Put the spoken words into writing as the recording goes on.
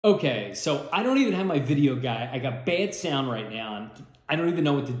Okay, so I don't even have my video guy. I got bad sound right now, and I don't even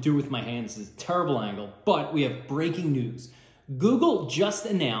know what to do with my hands. It's a terrible angle, but we have breaking news. Google just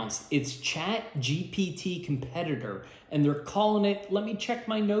announced its ChatGPT competitor, and they're calling it, let me check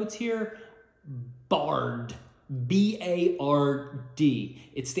my notes here, Bard. B-A-R-D.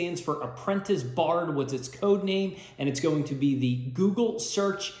 It stands for Apprentice Bard, what's its code name, and it's going to be the Google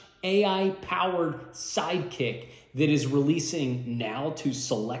Search AI-powered sidekick that is releasing now to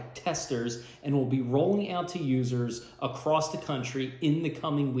select testers and will be rolling out to users across the country in the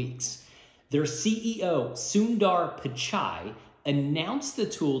coming weeks. Their CEO, Sundar Pichai, announced the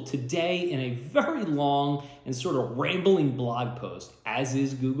tool today in a very long and sort of rambling blog post, as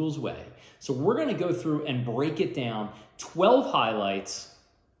is Google's way. So we're going to go through and break it down, 12 highlights,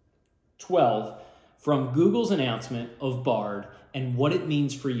 12 from Google's announcement of Bard and what it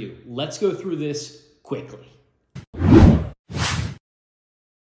means for you. Let's go through this quickly.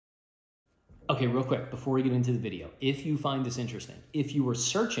 Okay, real quick, before we get into the video, if you find this interesting, if you were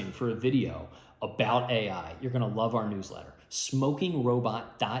searching for a video about AI, you're going to love our newsletter,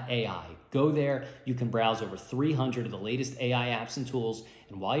 smokingrobot.ai. Go there. You can browse over 300 of the latest AI apps and tools.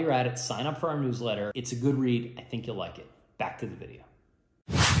 And while you're at it, sign up for our newsletter. It's a good read. I think you'll like it. Back to the video.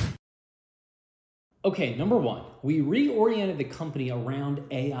 Okay, number one, we reoriented the company around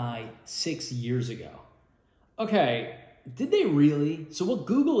AI 6 years ago. Okay, did they really? So what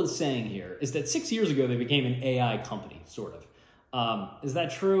Google is saying here is that 6 years ago, they became an AI company, sort of. Is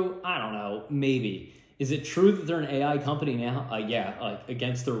that true? I don't know, maybe. Is it true that they're an AI company now? Yeah,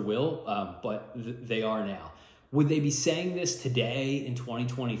 against their will, but they are now. Would they be saying this today in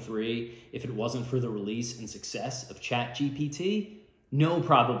 2023 if it wasn't for the release and success of ChatGPT? No,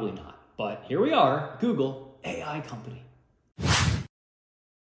 probably not. But here we are, Google, AI company.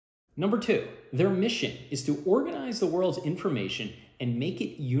 Number two, their mission is to organize the world's information and make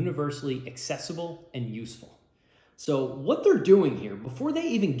it universally accessible and useful. So what they're doing here, before they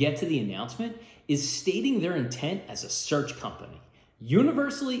even get to the announcement, is stating their intent as a search company.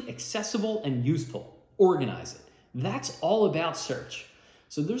 Universally accessible and useful. Organize it. That's all about search.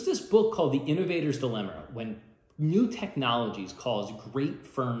 So there's this book called The Innovator's Dilemma, when new technologies cause great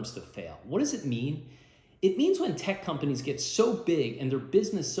firms to fail. What does it mean? It means when tech companies get so big and their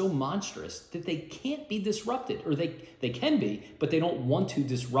business so monstrous that they can't be disrupted, or they can be, but they don't want to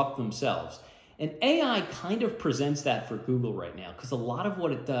disrupt themselves. And AI kind of presents that for Google right now, because a lot of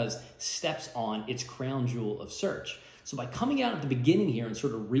what it does steps on its crown jewel of search. So by coming out at the beginning here and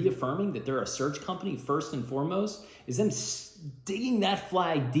sort of reaffirming that they're a search company first and foremost, is them digging that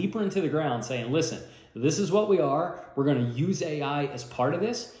flag deeper into the ground, saying, listen, this is what we are. We're going to use AI as part of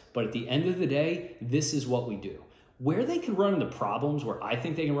this. But at the end of the day, this is what we do. Where they can run into problems, where I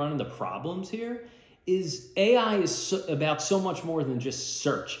think they can run into problems here, is AI is about so much more than just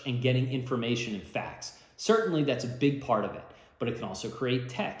search and getting information and facts. Certainly, that's a big part of it. But it can also create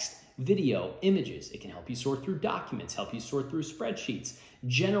text, video, images. It can help you sort through documents, help you sort through spreadsheets,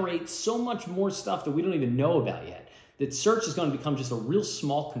 generate so much more stuff that we don't even know about yet. That search is going to become just a real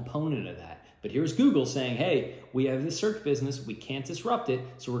small component of that. But here's Google saying, hey, we have this search business, we can't disrupt it,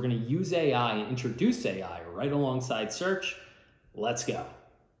 so we're going to use AI and introduce AI right alongside search. Let's go.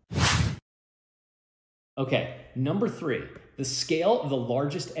 Okay, number three, the scale of the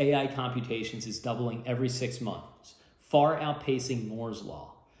largest AI computations is doubling every 6 months, far outpacing Moore's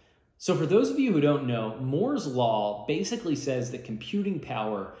Law. So for those of you who don't know, Moore's Law basically says that computing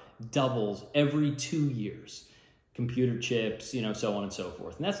power doubles every 2 years. Computer chips, so on and so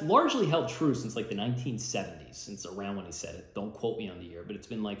forth. And that's largely held true since like the 1970s, since around when he said it. Don't quote me on the year, but it's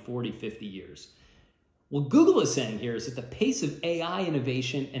been like 40, 50 years. What Google is saying here is that the pace of AI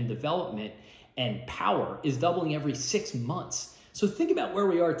innovation and development and power is doubling every 6 months. So think about where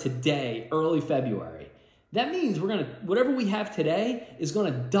we are today, early February. That means whatever we have today is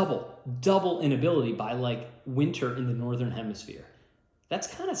going to double in ability by like winter in the Northern Hemisphere. That's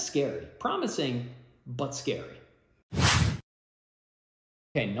kind of scary, promising, but scary.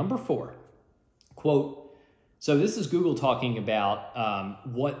 Okay, number four, quote, so this is Google talking about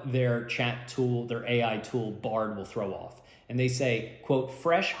what their chat tool, their AI tool, Bard, will throw off. And they say, quote,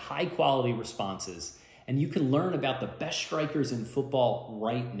 fresh, high-quality responses, and you can learn about the best strikers in football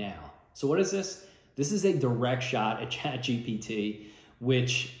right now. So what is this? This is a direct shot at ChatGPT,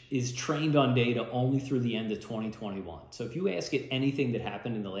 which is trained on data only through the end of 2021. So if you ask it anything that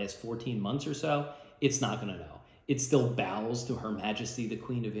happened in the last 14 months or so, it's not going to know. It still bows to Her Majesty, the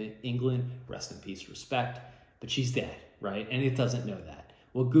Queen of England, rest in peace, respect, but she's dead, right? And it doesn't know that.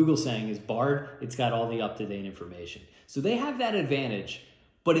 What Google's saying is Bard, it's got all the up-to-date information. So they have that advantage,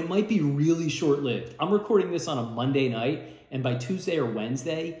 but it might be really short-lived. I'm recording this on a Monday night, And by Tuesday or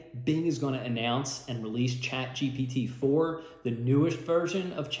Wednesday, Bing is going to announce and release ChatGPT 4, the newest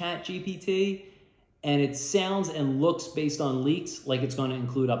version of ChatGPT. And it sounds and looks, based on leaks, like it's going to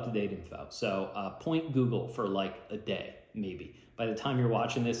include up-to-date info. So point Google for like a day, maybe. By the time you're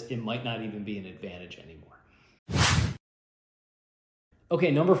watching this, it might not even be an advantage anymore.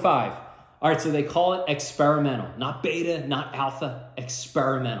 Okay, number 5. All right, so they call it experimental, not beta, not alpha,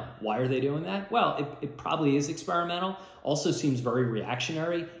 experimental. Why are they doing that? Well, it probably is experimental. Also seems very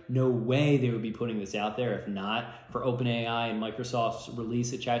reactionary. No way they would be putting this out there if not for OpenAI and Microsoft's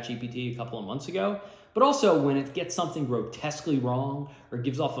release of ChatGPT a couple of months ago. But also when it gets something grotesquely wrong or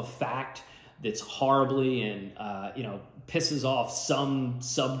gives off a fact that's horribly and pisses off some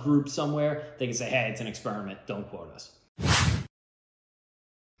subgroup somewhere, they can say, hey, it's an experiment, don't quote us.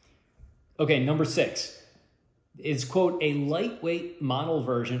 Okay, number 6 is, quote, a lightweight model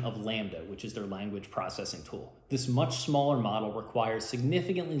version of LaMDA, which is their language processing tool. This much smaller model requires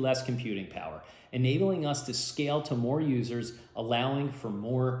significantly less computing power, enabling us to scale to more users, allowing for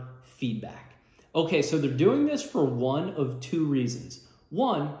more feedback. Okay, so they're doing this for one of 2 reasons.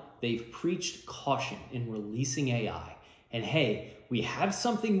 One, they've preached caution in releasing AI. And hey, we have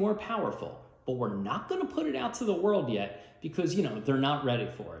something more powerful, but we're not going to put it out to the world yet because, they're not ready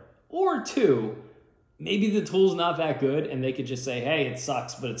for it. Or 2, maybe the tool's not that good and they could just say, hey, it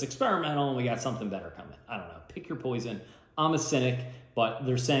sucks, but it's experimental and we got something better coming. I don't know. Pick your poison. I'm a cynic, but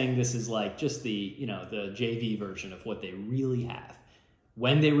they're saying this is like just the JV version of what they really have.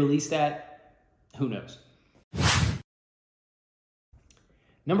 When they release that, who knows?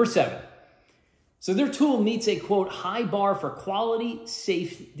 Number 7. So their tool meets a, quote, high bar for quality,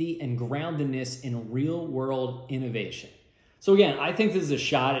 safety, and groundedness in real-world innovation. So again, I think this is a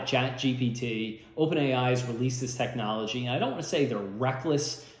shot at ChatGPT. OpenAI has released this technology, and I don't want to say they're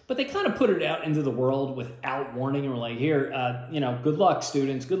reckless, but they kind of put it out into the world without warning, and we're like, here, good luck,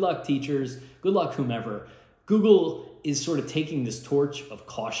 students, good luck, teachers, good luck, whomever. Google is sort of taking this torch of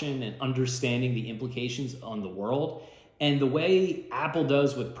caution and understanding the implications on the world. And the way Apple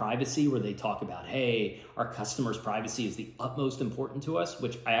does with privacy, where they talk about, hey, our customers' privacy is the utmost important to us,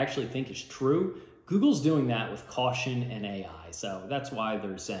 which I actually think is true. Google's doing that with caution and AI. So that's why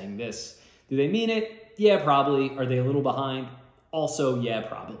they're saying this. Do they mean it? Yeah, probably. Are they a little behind? Also, yeah,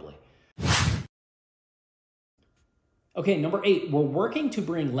 probably. Okay, number 8, we're working to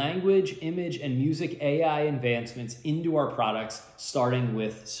bring language, image, and music AI advancements into our products, starting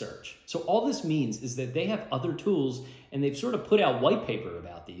with search. So all this means is that they have other tools, and they've sort of put out white paper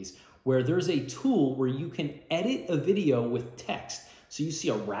about these, where there's a tool where you can edit a video with text. So you see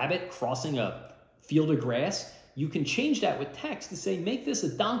a rabbit crossing a field of grass, you can change that with text to say, make this a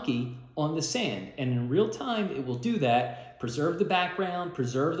donkey on the sand. And in real time, it will do that, preserve the background,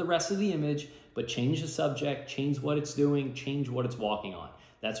 preserve the rest of the image, but change the subject, change what it's doing, change what it's walking on.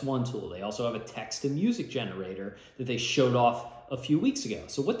 That's one tool. They also have a text to music generator that they showed off a few weeks ago.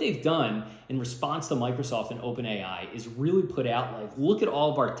 So what they've done in response to Microsoft and OpenAI is really put out, like, look at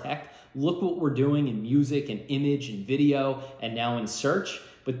all of our tech, look what we're doing in music and image and video and now in search.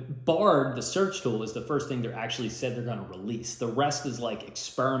 But Bard, the search tool, is the first thing they're actually said they're going to release. The rest is like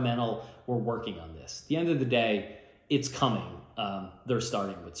experimental. We're working on this. At the end of the day, it's coming. They're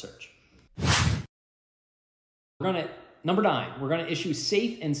starting with search. Number 9, we're going to issue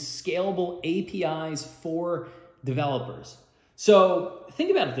safe and scalable APIs for developers. So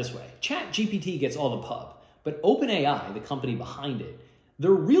think about it this way. ChatGPT gets all the pub, but OpenAI, the company behind it,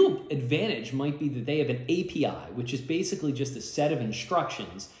 their real advantage might be that they have an API, which is basically just a set of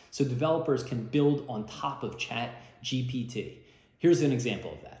instructions so developers can build on top of ChatGPT. Here's an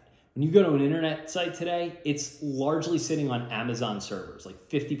example of that. When you go to an internet site today, it's largely sitting on Amazon servers. Like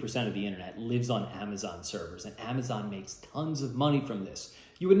 50% of the internet lives on Amazon servers, and Amazon makes tons of money from this.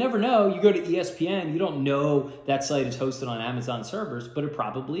 You would never know. You go to ESPN, you don't know that site is hosted on Amazon servers, but it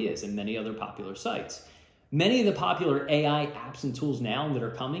probably is, and many other popular sites. Many of the popular AI apps and tools now that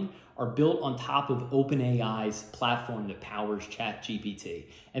are coming are built on top of OpenAI's platform that powers ChatGPT.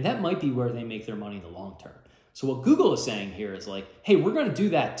 And that might be where they make their money in the long term. So what Google is saying here is like, hey, we're going to do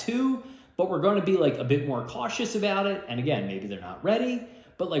that too, but we're going to be like a bit more cautious about it. And again, maybe they're not ready,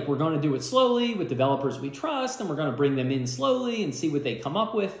 but like we're going to do it slowly with developers we trust, and we're going to bring them in slowly and see what they come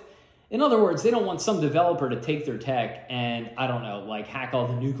up with. In other words, they don't want some developer to take their tech and, I don't know, like hack all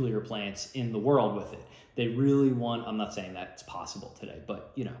the nuclear plants in the world with it. They really want, I'm not saying that's possible today,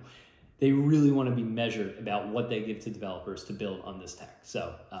 but they really want to be measured about what they give to developers to build on this tech.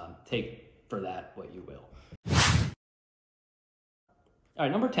 So take for that what you will. All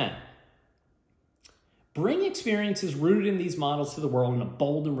right, number 10. Bring experiences rooted in these models to the world in a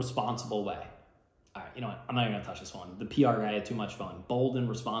bold and responsible way. All right, you know what? I'm not even gonna touch this one. The PR guy had too much fun. Bold and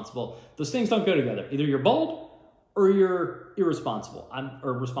responsible. Those things don't go together. Either you're bold or you're irresponsible.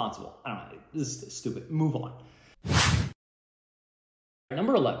 Or responsible. I don't know. This is stupid. Move on.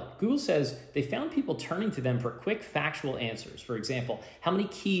 Number 11, Google says they found people turning to them for quick factual answers. For example, how many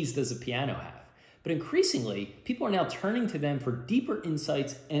keys does a piano have? But increasingly, people are now turning to them for deeper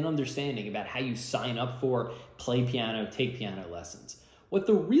insights and understanding about how you sign up for, play piano, take piano lessons. What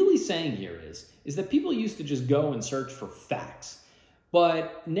they're really saying here is that people used to just go and search for facts.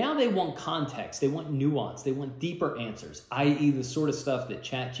 But now they want context, they want nuance, they want deeper answers, i.e. the sort of stuff that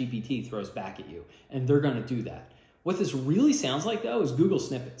ChatGPT throws back at you, and they're gonna do that. What this really sounds like, though, is Google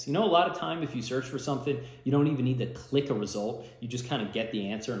snippets. You know, a lot of time if you search for something, you don't even need to click a result. You just kind of get the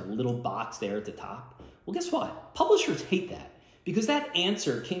answer in a little box there at the top. Well, guess what? Publishers hate that because that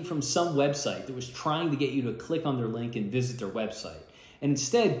answer came from some website that was trying to get you to click on their link and visit their website. And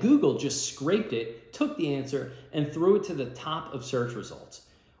instead, Google just scraped it, took the answer, and threw it to the top of search results.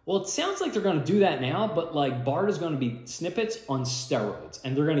 Well, it sounds like they're going to do that now, but like BARD is going to be snippets on steroids,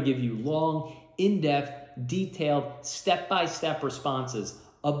 and they're going to give you long, in-depth, detailed, step-by-step responses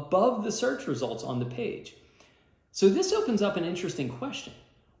above the search results on the page. So this opens up an interesting question.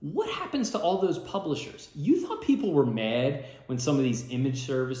 What happens to all those publishers? You thought people were mad when some of these image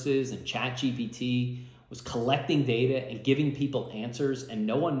services and ChatGPT was collecting data and giving people answers and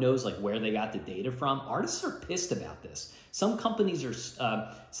no one knows like where they got the data from? Artists are pissed about this. Some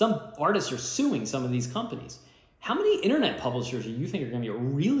artists are suing some of these companies. How many internet publishers do you think are going to get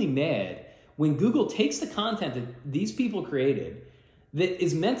really mad when Google takes the content that these people created that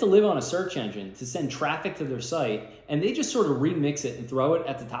is meant to live on a search engine to send traffic to their site, and they just sort of remix it and throw it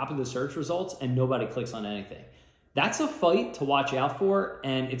at the top of the search results and nobody clicks on anything? That's a fight to watch out for,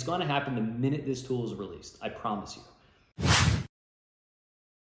 and it's going to happen the minute this tool is released. I promise you.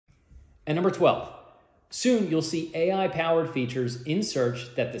 And number 12, soon you'll see AI-powered features in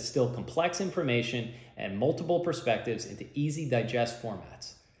search that distill complex information and multiple perspectives into easy digest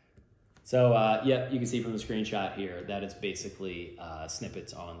formats. So yeah, you can see from the screenshot here that it's basically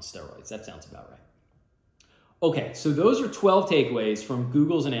snippets on steroids. That sounds about right. Okay, so those are 12 takeaways from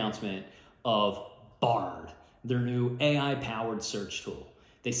Google's announcement of BARD, their new AI-powered search tool.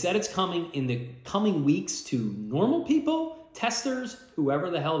 They said it's coming in the coming weeks to normal people, testers,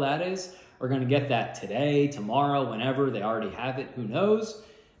 whoever the hell that is, are going to get that today, tomorrow, whenever. They already have it, who knows?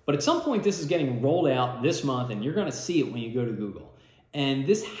 But at some point, this is getting rolled out this month, and you're going to see it when you go to Google. And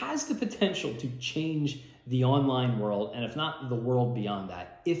this has the potential to change the online world, and if not the world beyond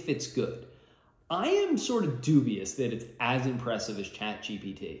that, if it's good. I am sort of dubious that it's as impressive as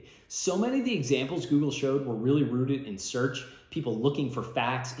ChatGPT. So many of the examples Google showed were really rooted in search, people looking for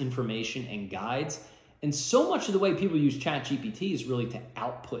facts, information, and guides. And so much of the way people use ChatGPT is really to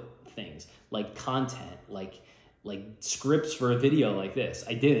output things like content, like scripts for a video like this.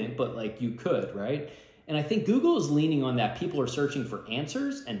 I didn't, but like you could, right? And I think Google is leaning on that. People are searching for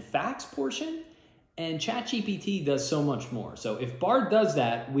answers and facts portion, and ChatGPT does so much more. So if BARD does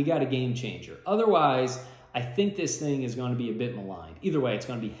that, we got a game changer. Otherwise, I think this thing is going to be a bit maligned. Either way, it's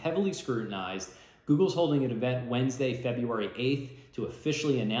going to be heavily scrutinized. Google's holding an event Wednesday, February 8th to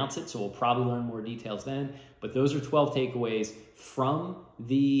officially announce it, so we'll probably learn more details then. But those are 12 takeaways from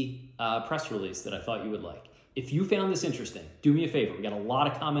the press release that I thought you would like. If you found this interesting, do me a favor. We got a lot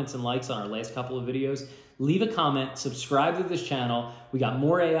of comments and likes on our last couple of videos. Leave a comment, subscribe to this channel. We got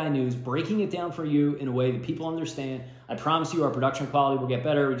more AI news, breaking it down for you in a way that people understand. I promise you our production quality will get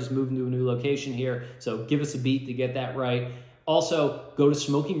better. We just moved into a new location here, so give us a beat to get that right. Also, go to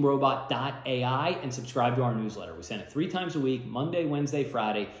smokingrobot.ai and subscribe to our newsletter. We send it 3 times a week, Monday, Wednesday,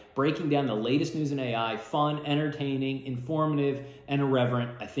 Friday, breaking down the latest news in AI, fun, entertaining, informative, and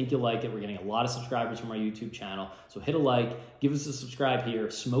irreverent. I think you'll like it. We're getting a lot of subscribers from our YouTube channel. So hit a like, give us a subscribe here,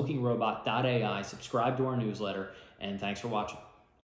 smokingrobot.ai, subscribe to our newsletter, and thanks for watching.